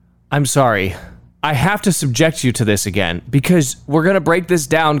I'm sorry. I have to subject you to this again because we're going to break this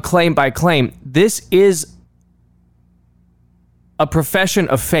down claim by claim. This is a profession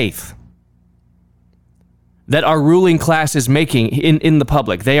of faith that our ruling class is making in the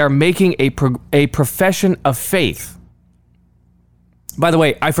public. They are making a profession of faith. By the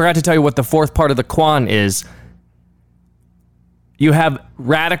way, I forgot to tell you what the fourth part of the Quan is. You have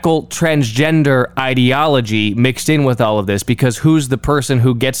radical transgender ideology mixed in with all of this because who's the person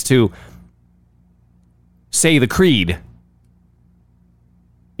who gets to say the creed?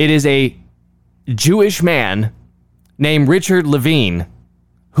 It is a Jewish man named Richard Levine,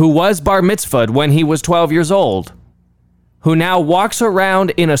 who was bar mitzvahed when he was 12 years old, who now walks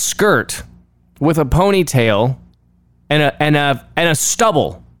around in a skirt with a ponytail and a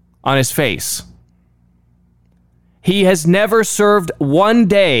stubble on his face. He has never served one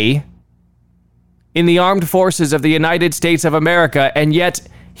day in the armed forces of the United States of America, and yet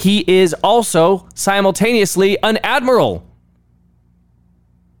he is also simultaneously an admiral.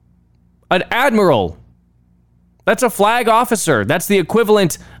 An admiral. That's a flag officer. That's the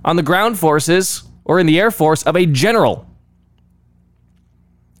equivalent on the ground forces or in the Air Force of a general.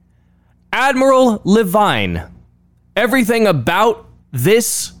 Admiral Levine. Everything about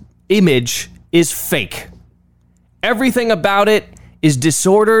this image is fake. Everything about it is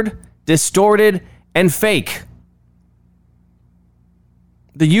disordered, distorted, and fake.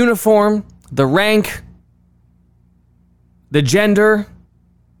 The uniform, the rank, the gender,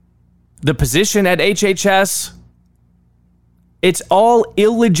 the position at HHS, it's all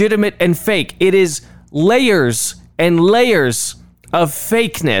illegitimate and fake. It is layers and layers of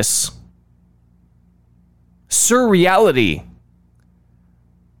fakeness. Surreality.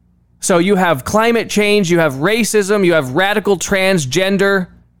 So you have climate change, you have racism, you have radical transgender,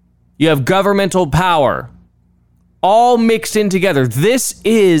 you have governmental power, all mixed in together. This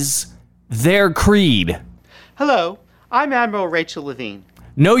is their creed. Hello, I'm Admiral Rachel Levine.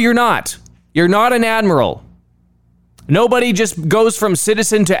 No, you're not. You're not an admiral. Nobody just goes from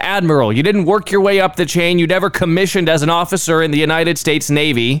citizen to admiral. You didn't work your way up the chain. You never commissioned as an officer in the United States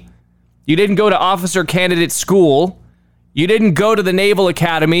Navy. You didn't go to officer candidate school. You didn't go to the Naval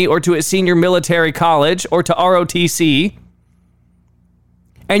Academy or to a senior military college or to ROTC.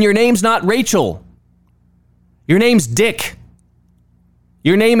 And your name's not Rachel. Your name's Dick.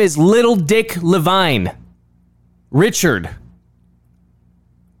 Your name is Little Dick Levine. Richard.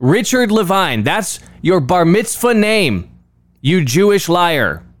 Richard Levine. That's your bar mitzvah name, you Jewish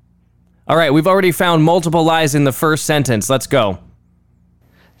liar. All right, we've already found multiple lies in the first sentence. Let's go.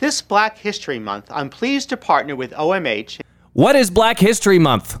 This Black History Month, I'm pleased to partner with OMH. What is Black History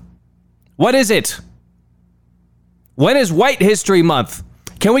Month? What is it? When is White History Month?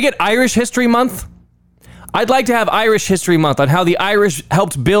 Can we get Irish History Month? I'd like to have Irish History Month on how the Irish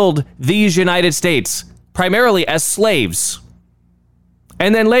helped build these United States, primarily as slaves,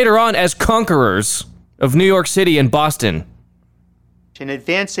 and then later on as conquerors of New York City and Boston. In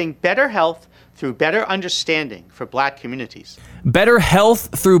advancing better health through better understanding for Black communities. Better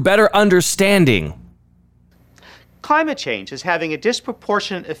health through better understanding. Climate change is having a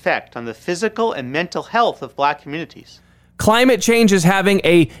disproportionate effect on the physical and mental health of Black communities. Climate change is having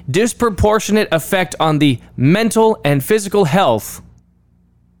a disproportionate effect on the mental and physical health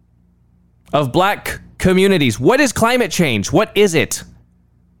of Black communities. What is climate change? What is it?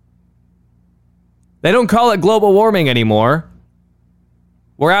 They don't call it global warming anymore.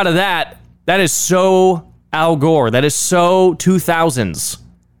 We're out of that. That is so Al Gore. That is so 2000s.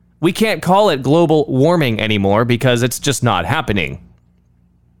 We can't call it global warming anymore because it's just not happening.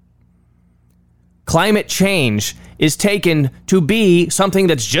 Climate change is taken to be something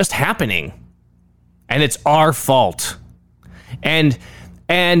that's just happening. And it's our fault. And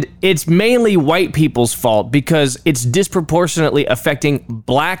it's mainly white people's fault because it's disproportionately affecting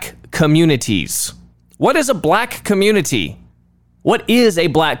Black communities. What is a Black community? What is a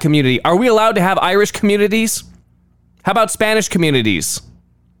Black community? Are we allowed to have Irish communities? How about Spanish communities?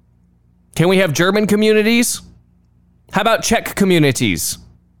 Can we have German communities? How about Czech communities?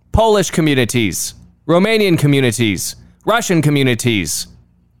 Polish communities? Romanian communities? Russian communities?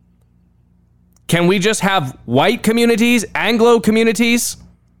 Can we just have white communities? Anglo communities?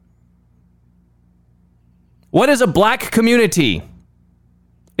 What is a Black community?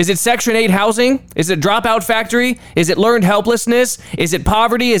 Is it Section 8 housing? Is it dropout factory? Is it learned helplessness? Is it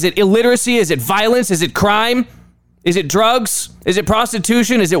poverty? Is it illiteracy? Is it violence? Is it crime? Is it drugs? Is it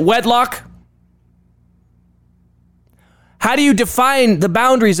prostitution? Is it wedlock? How do you define the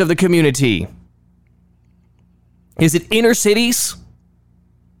boundaries of the community? Is it inner cities?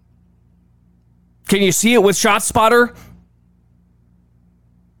 Can you see it with ShotSpotter?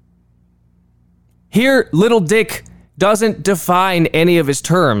 Here, Little Dick doesn't define any of his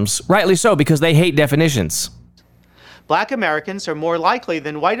terms, rightly so, because they hate definitions. Black Americans are more likely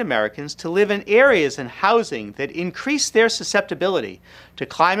than white Americans to live in areas and housing that increase their susceptibility to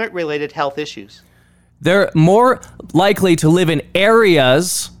climate-related health issues. They're more likely to live in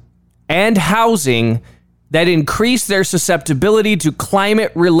areas and housing that increase their susceptibility to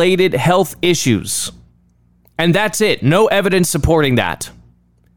climate-related health issues. And that's it. No evidence supporting that.